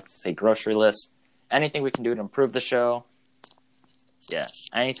 dreams. Logan likes to say grocery lists. Anything we can do to improve the show. Yeah.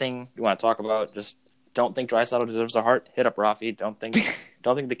 Anything you want to talk about, just don't think Draisaitl deserves a heart. Hit up Raffi. Don't think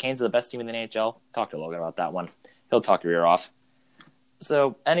the Canes are the best team in the NHL. Talk to Logan about that one. He'll talk your ear off.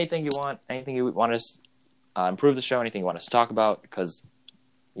 So anything you want us improve the show, anything you want us to talk about, because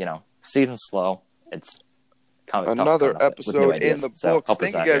season's slow. It's Another episode in the books. Help Thank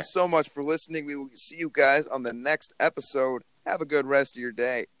us you out guys here. so much for listening. We will see you guys on the next episode. Have a good rest of your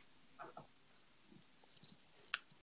day.